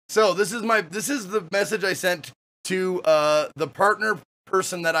So this is the message I sent to the partner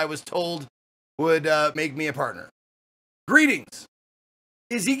person that I was told would make me a partner. Greetings,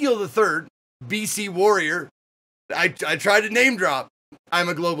 Ezekiel the Third, BC Warrior. I tried to name drop. I'm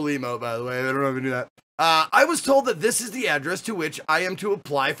a global emo, by the way. I don't know if I can do that. I was told that this is the address to which I am to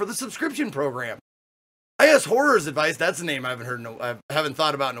apply for the subscription program. I asked Horror's advice. That's a name I haven't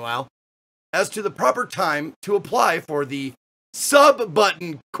thought about in a while. As to the proper time to apply for the sub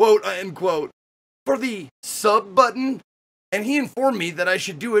button, quote unquote, for the sub button, and he informed me that I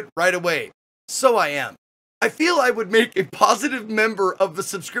should do it right away. So I am. I feel I would make a positive member of the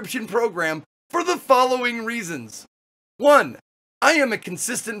subscription program for the following reasons. 1. I am a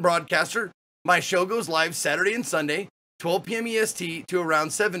consistent broadcaster. My show goes live Saturday and Sunday, 12 p.m. EST to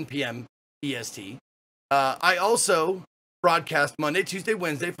around 7 p.m. EST. I also broadcast Monday, Tuesday,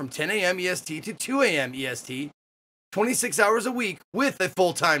 Wednesday from 10 a.m. EST to 2 a.m. EST, 26 hours a week with a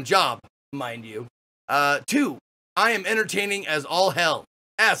full-time job, mind you. 2. I am entertaining as all hell.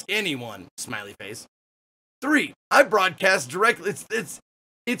 Ask anyone, smiley face. 3. I broadcast directly.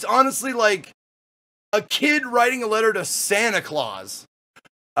 It's honestly like a kid writing a letter to Santa Claus.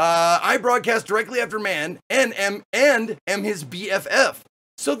 I broadcast directly after man and am his BFF.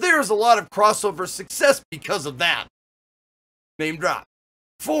 So there's a lot of crossover success because of that. Name drop.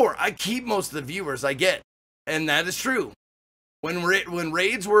 4. I keep most of the viewers I get, and that is true. When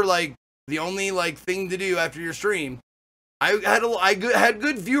raids were like the only like thing to do after your stream, I had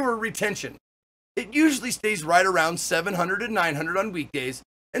good viewer retention. It usually stays right around 700 to 900 on weekdays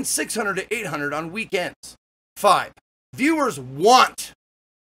and 600 to 800 on weekends. 5. Viewers want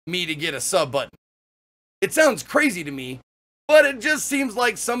me to get a sub button. It sounds crazy to me, but it just seems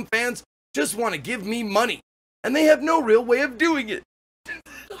like some fans just want to give me money, and they have no real way of doing it.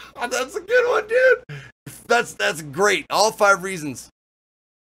 That's a good one, dude. That's great. All 5 reasons.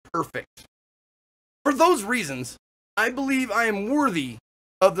 Perfect. For those reasons, I believe I am worthy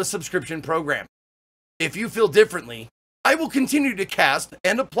of the subscription program. If you feel differently, I will continue to cast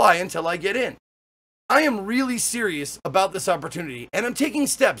and apply until I get in. I am really serious about this opportunity, and I'm taking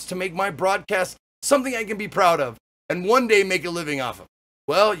steps to make my broadcast something I can be proud of and one day make a living off of.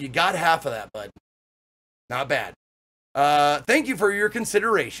 Well, you got half of that, bud. Not bad. Thank you for your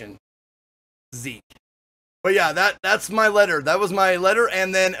consideration, Zeke. But yeah, that's my letter. That was my letter,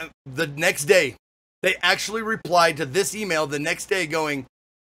 and then the next day, they actually replied to this email the next day going,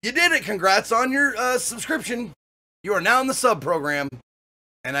 "You did it, congrats on your subscription. You are now in the sub program."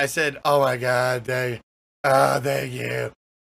 And I said, "Oh my God, thank you."